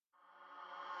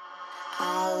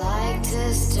like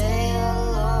to stay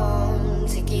alone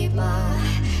to keep my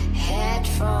head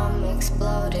from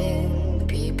exploding.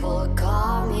 People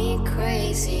call me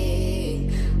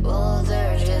crazy. Well,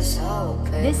 they're just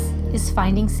hoping. This is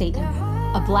Finding Satan,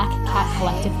 a Black Cat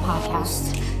Collective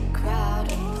podcast.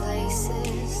 Crowded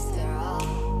places, they're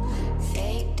all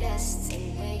fake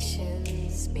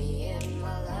destinations. Me and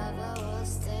my lover will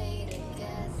stay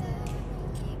together.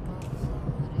 Keep on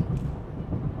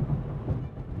floating.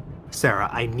 Sarah,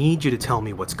 I need you to tell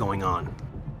me what's going on.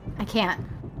 I can't.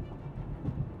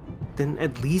 Then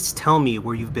at least tell me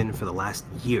where you've been for the last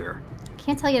year.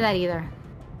 Can't tell you that either.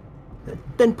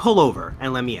 Then pull over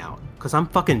and let me out, because I'm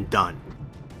fucking done.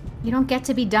 You don't get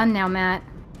to be done now, Matt.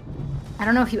 I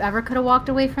don't know if you ever could have walked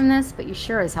away from this, but you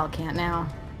sure as hell can't now.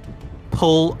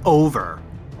 Pull over.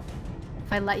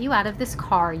 If I let you out of this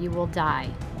car, you will die.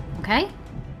 Okay?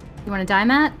 You want to die,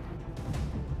 Matt?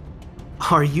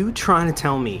 Are you trying to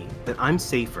tell me that I'm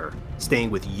safer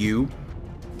staying with you?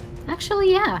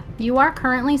 Actually, yeah. You are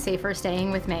currently safer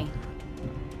staying with me.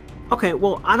 Okay,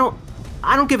 well, I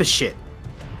don't give a shit.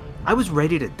 I was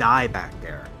ready to die back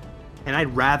there, and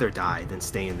I'd rather die than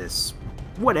stay in this,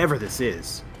 whatever this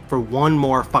is, for one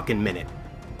more fucking minute.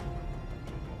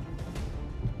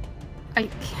 I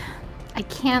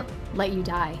can't let you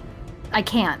die. I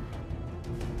can't.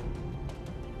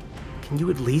 Can you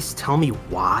at least tell me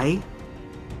why?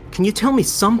 Can you tell me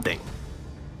something?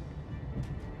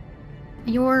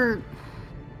 You're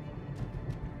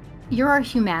our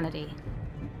humanity.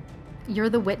 You're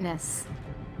the witness,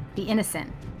 the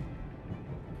innocent.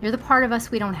 You're the part of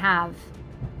us we don't have.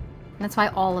 And that's why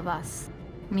all of us,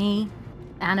 me,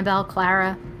 Annabelle,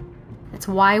 Clara, that's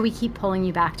why we keep pulling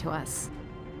you back to us.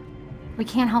 We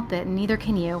can't help it, and neither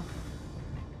can you.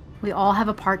 We all have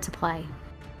a part to play.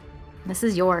 This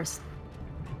is yours.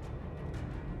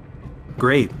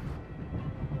 Great.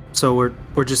 So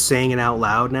we're just saying it out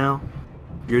loud now?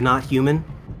 You're not human?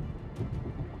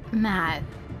 Matt.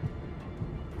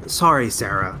 Sorry,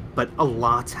 Sarah, but a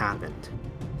lot's happened.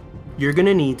 You're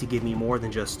gonna need to give me more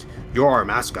than just, you're our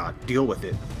mascot, deal with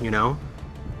it, you know?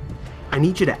 I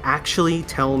need you to actually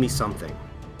tell me something.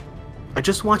 I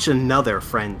just watched another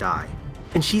friend die,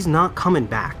 and she's not coming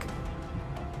back.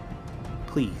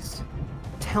 Please,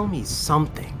 tell me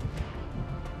something.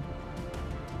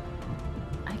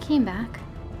 I came back.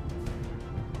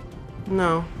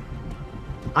 No,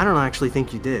 I don't actually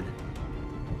think you did.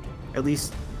 At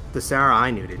least, the Sarah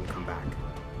I knew didn't come back.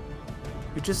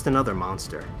 You're just another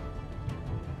monster.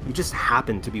 You just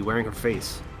happened to be wearing her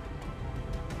face.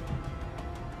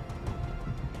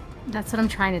 That's what I'm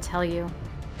trying to tell you.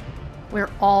 We're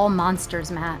all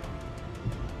monsters, Matt.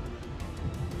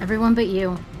 Everyone but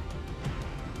you.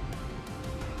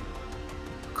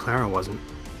 Clara wasn't.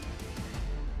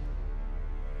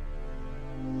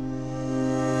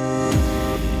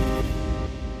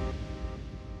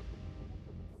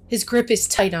 His grip is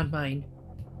tight on mine.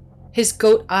 His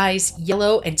goat eyes,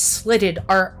 yellow and slitted,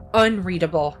 are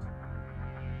unreadable.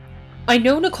 I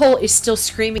know Nicole is still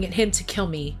screaming at him to kill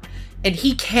me, and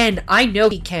he can, I know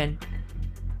he can.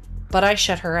 But I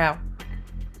shut her out.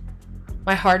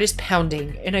 My heart is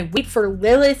pounding, and I wait for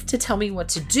Lilith to tell me what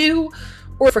to do,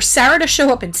 or for Sarah to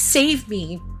show up and save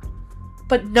me.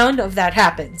 But none of that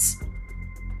happens.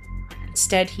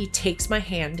 Instead, he takes my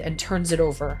hand and turns it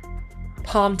over,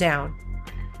 palm down.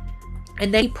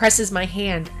 And then he presses my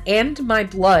hand and my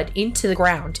blood into the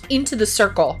ground, into the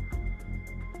circle.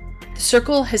 The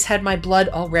circle has had my blood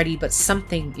already, but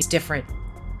something is different.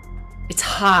 It's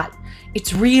hot.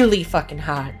 It's really fucking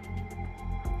hot.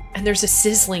 And there's a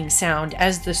sizzling sound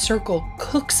as the circle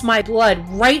cooks my blood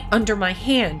right under my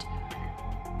hand,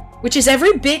 which is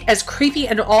every bit as creepy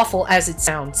and awful as it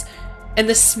sounds. And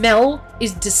the smell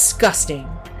is disgusting,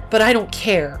 but I don't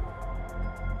care.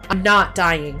 I'm not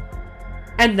dying.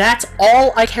 And that's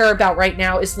all I care about right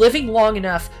now, is living long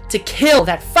enough to kill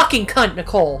that fucking cunt,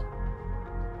 Nicole.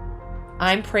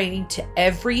 I'm praying to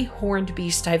every horned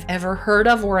beast I've ever heard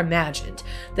of or imagined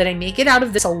that I make it out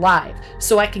of this alive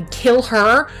so I can kill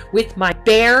her with my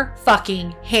bare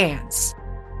fucking hands.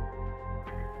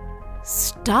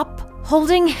 Stop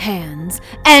holding hands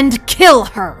and kill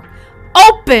her!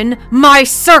 Open my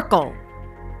circle!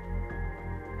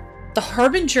 The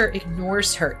Harbinger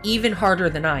ignores her even harder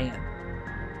than I am.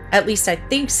 At least I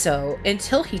think so,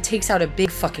 until he takes out a big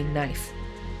fucking knife.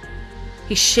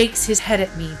 He shakes his head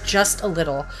at me just a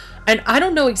little, and I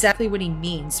don't know exactly what he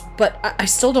means, but I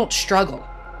still don't struggle.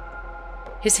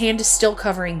 His hand is still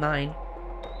covering mine,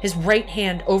 his right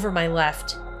hand over my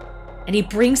left, and he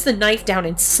brings the knife down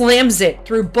and slams it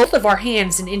through both of our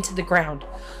hands and into the ground.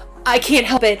 I can't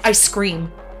help it, I scream.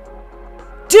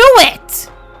 Do it!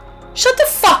 Shut the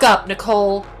fuck fuck up,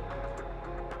 Nicole!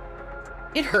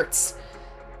 It hurts.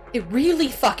 It really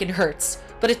fucking hurts,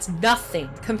 but it's nothing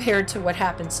compared to what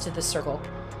happens to the circle.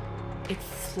 It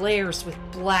flares with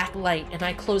black light and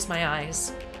I close my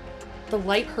eyes. The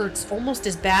light hurts almost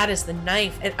as bad as the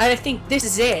knife, and I think this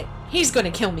is it. He's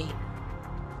gonna kill me.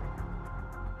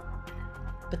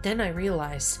 But then I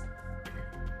realize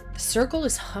the circle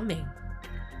is humming.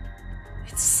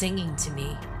 It's singing to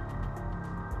me.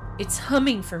 It's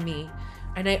humming for me,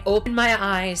 and I open my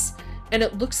eyes, and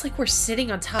it looks like we're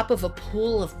sitting on top of a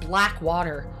pool of black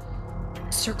water.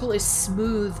 The circle is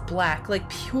smooth black, like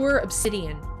pure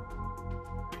obsidian.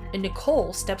 And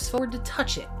Nicole steps forward to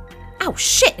touch it. Ow,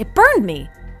 shit, it burned me.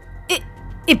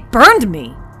 It burned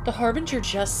me. The Harbinger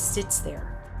just sits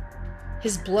there,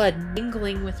 his blood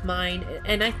mingling with mine,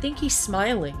 and I think he's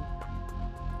smiling.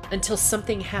 Until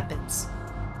something happens.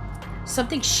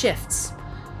 Something shifts.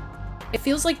 It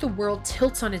feels like the world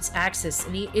tilts on its axis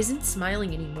and he isn't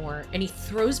smiling anymore, and he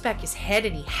throws back his head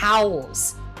and he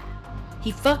howls.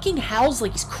 He fucking howls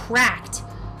like he's cracked,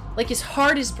 like his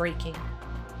heart is breaking.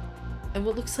 And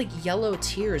what looks like yellow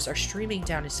tears are streaming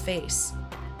down his face.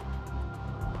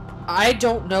 I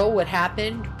don't know what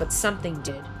happened, but something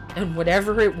did. And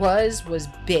whatever it was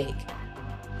big.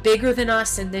 Bigger than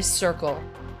us in this circle.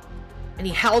 And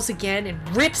he howls again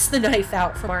and rips the knife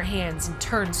out from our hands and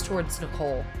turns towards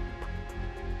Nicole.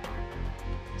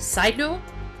 Side note,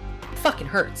 it fucking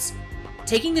hurts.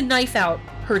 Taking the knife out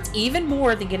hurts even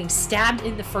more than getting stabbed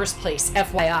in the first place,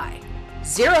 FYI.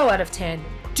 0 out of 10,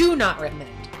 do not recommend.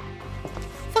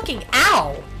 Fucking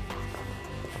ow!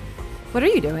 What are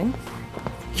you doing?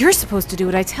 You're supposed to do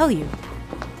what I tell you.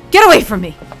 Get away from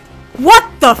me! What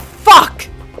the fuck?!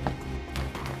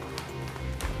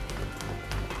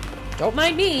 Don't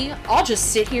mind me, I'll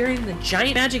just sit here in the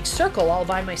giant magic circle all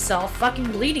by myself,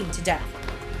 fucking bleeding to death.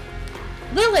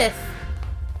 Lilith!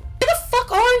 Where the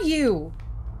fuck are you?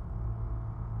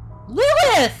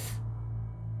 Lilith!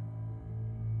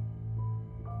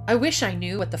 I wish I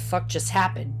knew what the fuck just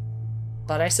happened,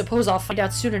 but I suppose I'll find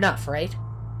out soon enough, right?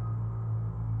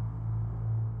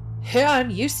 Yeah, I'm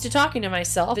used to talking to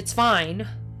myself, it's fine.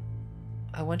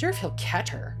 I wonder if he'll catch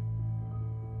her.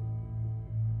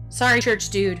 Sorry, church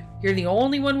dude. You're the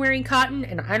only one wearing cotton,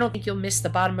 and I don't think you'll miss the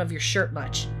bottom of your shirt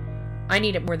much. I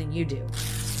need it more than you do.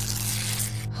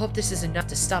 Hope this is enough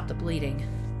to stop the bleeding.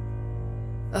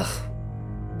 Ugh.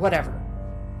 Whatever.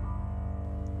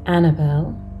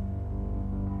 Annabelle?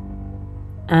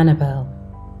 Annabelle,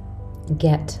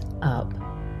 get up.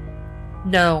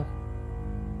 No.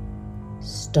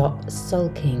 Stop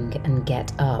sulking and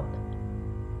get up.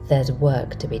 There's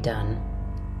work to be done.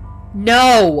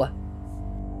 No!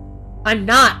 I'm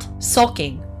not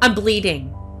sulking. I'm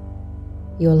bleeding.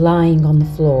 You're lying on the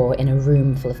floor in a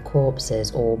room full of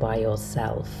corpses all by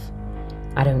yourself.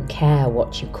 I don't care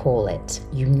what you call it.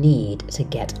 You need to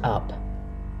get up.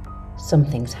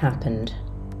 Something's happened.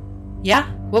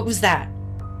 Yeah? What was that?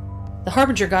 The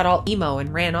Harbinger got all emo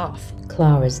and ran off.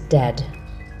 Clara's dead.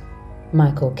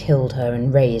 Michael killed her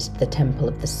and raised the Temple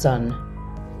of the Sun.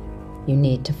 You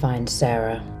need to find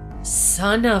Sarah.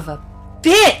 Son of a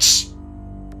bitch!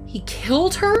 He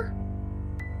killed her?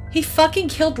 He fucking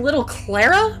killed little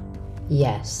Clara?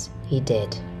 Yes, he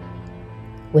did.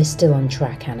 We're still on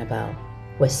track, Annabelle.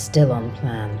 We're still on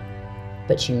plan.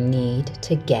 But you need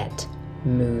to get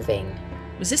moving.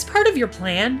 Was this part of your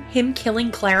plan? Him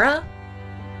killing Clara?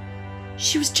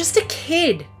 She was just a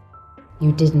kid.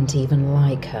 You didn't even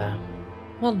like her.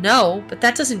 Well, no, but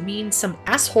that doesn't mean some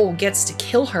asshole gets to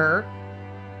kill her.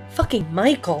 Fucking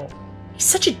Michael. He's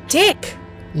such a dick.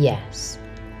 Yes,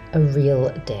 a real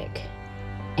dick.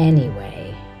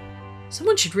 Anyway.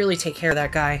 Someone should really take care of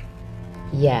that guy.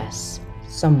 Yes,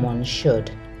 someone should.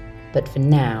 But for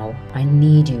now, I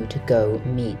need you to go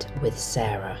meet with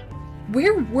Sarah.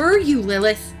 Where were you,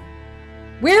 Lilith?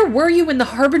 Where were you when the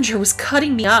Harbinger was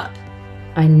cutting me up?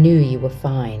 I knew you were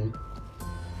fine.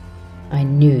 I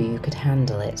knew you could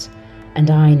handle it,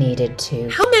 and I needed to.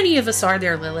 How many of us are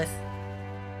there, Lilith?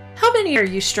 How many are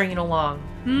you stringing along,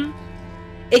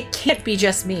 It can't be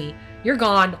just me. You're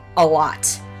gone a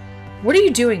lot. What are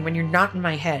you doing when you're not in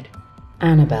my head?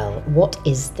 Annabelle, what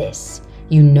is this?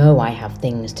 You know I have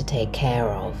things to take care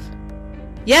of.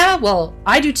 Yeah, well,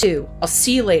 I do too. I'll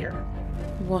see you later.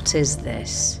 What is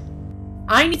this?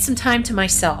 I need some time to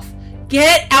myself.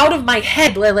 Get out of my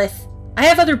head, Lilith! I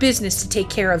have other business to take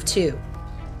care of too.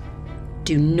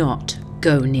 Do not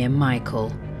go near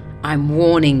Michael. I'm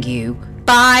warning you.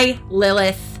 Bye,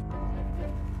 Lilith.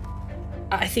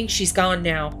 I think she's gone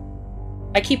now.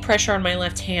 I keep pressure on my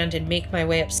left hand and make my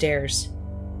way upstairs.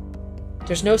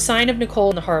 There's no sign of Nicole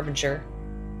and the Harbinger.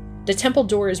 The temple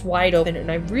door is wide open,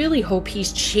 and I really hope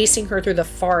he's chasing her through the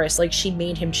forest like she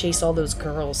made him chase all those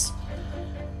girls.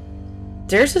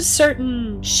 There's a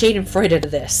certain schadenfreude to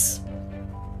this.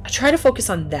 I try to focus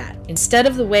on that, instead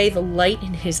of the way the light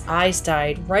in his eyes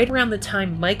died right around the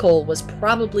time Michael was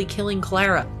probably killing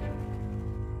Clara.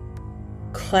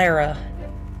 Clara.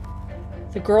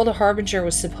 The girl the Harbinger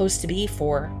was supposed to be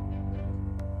for.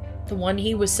 The one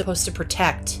he was supposed to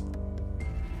protect.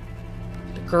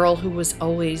 The girl who was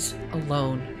always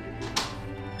alone.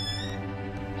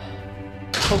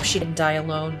 I hope she didn't die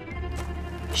alone.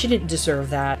 She didn't deserve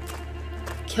that.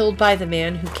 Killed by the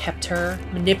man who kept her,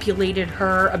 manipulated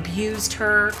her, abused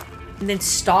her, and then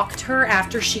stalked her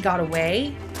after she got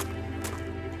away.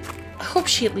 I hope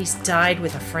she at least died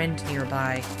with a friend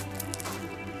nearby.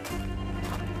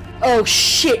 Oh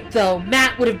shit, though.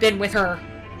 Matt would have been with her.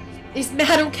 Is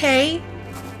Matt okay?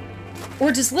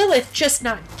 Or does Lilith just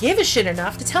not give a shit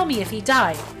enough to tell me if he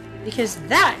died? Because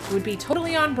that would be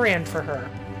totally on brand for her.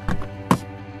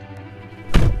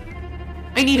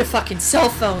 I need a fucking cell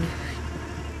phone.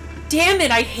 Damn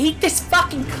it, I hate this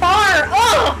fucking car!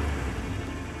 Ugh!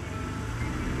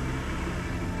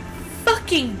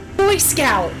 Fucking Boy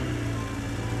Scout!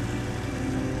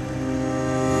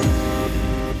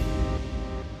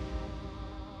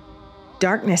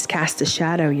 Darkness casts a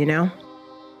shadow, you know?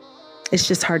 It's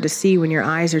just hard to see when your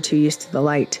eyes are too used to the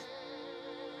light.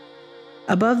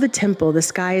 Above the temple, the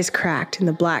sky is cracked and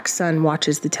the black sun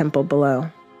watches the temple below.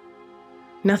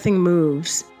 Nothing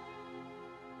moves.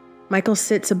 Michael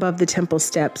sits above the temple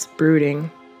steps,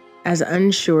 brooding, as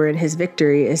unsure in his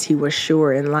victory as he was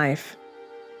sure in life.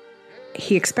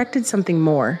 He expected something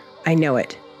more, I know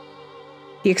it.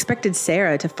 He expected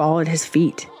Sarah to fall at his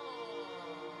feet,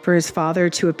 for his father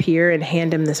to appear and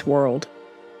hand him this world.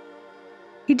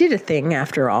 He did a thing,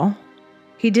 after all.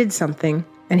 He did something,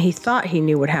 and he thought he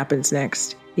knew what happens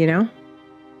next, you know?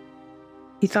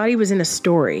 He thought he was in a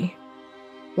story,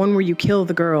 one where you kill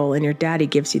the girl and your daddy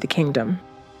gives you the kingdom.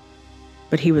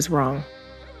 But he was wrong.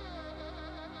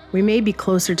 We may be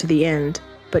closer to the end,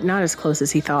 but not as close as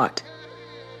he thought.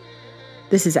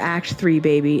 This is Act 3,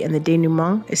 baby, and the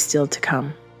denouement is still to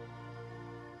come.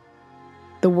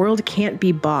 The world can't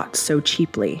be bought so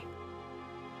cheaply.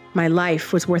 My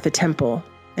life was worth a temple,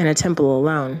 and a temple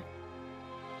alone.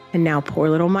 And now poor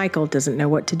little Michael doesn't know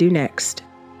what to do next.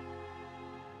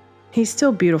 He's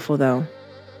still beautiful, though,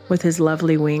 with his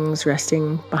lovely wings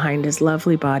resting behind his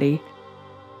lovely body,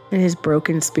 and his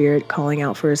broken spirit calling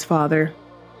out for his father.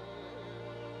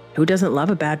 Who doesn't love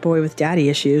a bad boy with daddy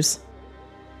issues?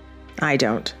 I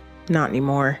don't. Not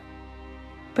anymore.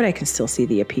 But I can still see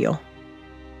the appeal.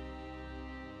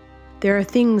 There are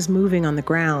things moving on the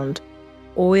ground,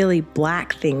 oily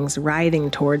black things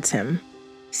writhing towards him,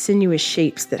 sinuous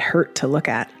shapes that hurt to look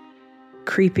at,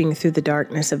 creeping through the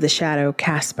darkness of the shadow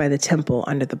cast by the temple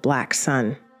under the black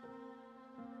sun.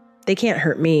 They can't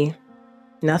hurt me.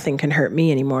 Nothing can hurt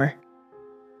me anymore.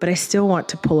 But I still want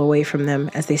to pull away from them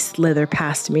as they slither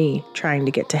past me, trying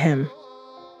to get to him.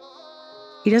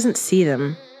 He doesn't see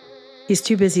them. He's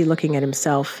too busy looking at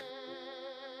himself.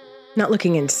 Not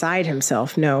looking inside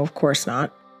himself, no, of course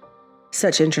not.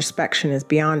 Such introspection is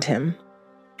beyond him,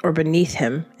 or beneath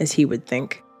him, as he would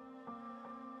think.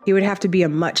 He would have to be a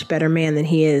much better man than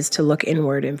he is to look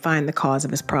inward and find the cause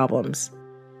of his problems.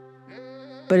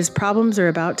 But his problems are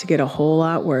about to get a whole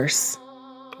lot worse.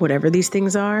 Whatever these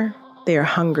things are, they are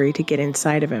hungry to get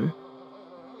inside of him.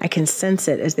 I can sense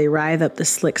it as they writhe up the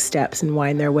slick steps and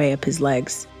wind their way up his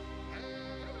legs.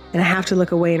 And I have to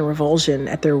look away in revulsion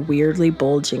at their weirdly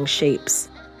bulging shapes,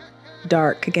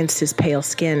 dark against his pale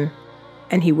skin,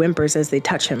 and he whimpers as they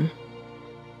touch him.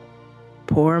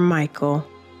 Poor Michael.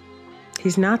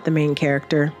 He's not the main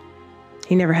character.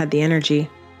 He never had the energy.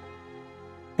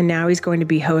 And now he's going to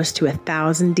be host to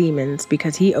 1,000 demons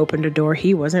because he opened a door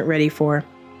he wasn't ready for,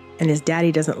 and his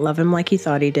daddy doesn't love him like he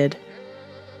thought he did.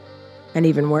 And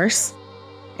even worse,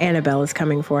 Annabelle is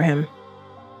coming for him.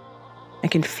 I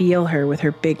can feel her with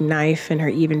her big knife and her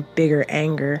even bigger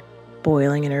anger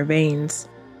boiling in her veins,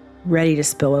 ready to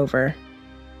spill over,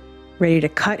 ready to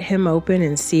cut him open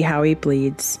and see how he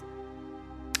bleeds.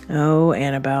 Oh,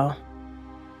 Annabelle.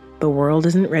 The world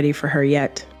isn't ready for her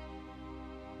yet.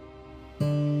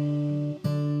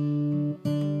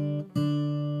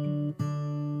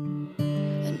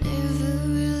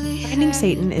 Finding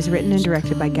Satan is written and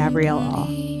directed by Gabrielle Aw.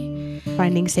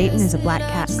 Finding Satan is a Black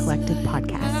Cat Collective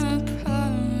podcast.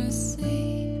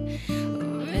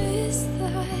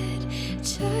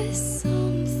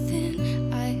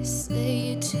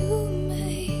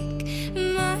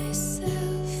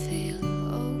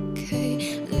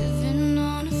 Living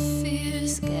on a fear,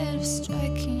 scared of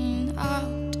striking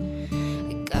out.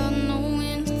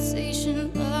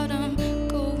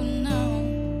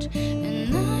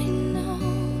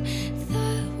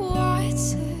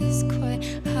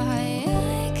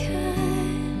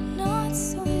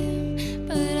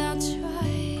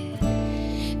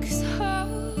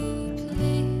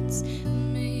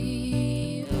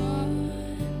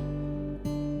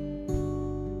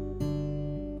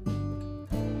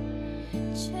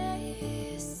 change.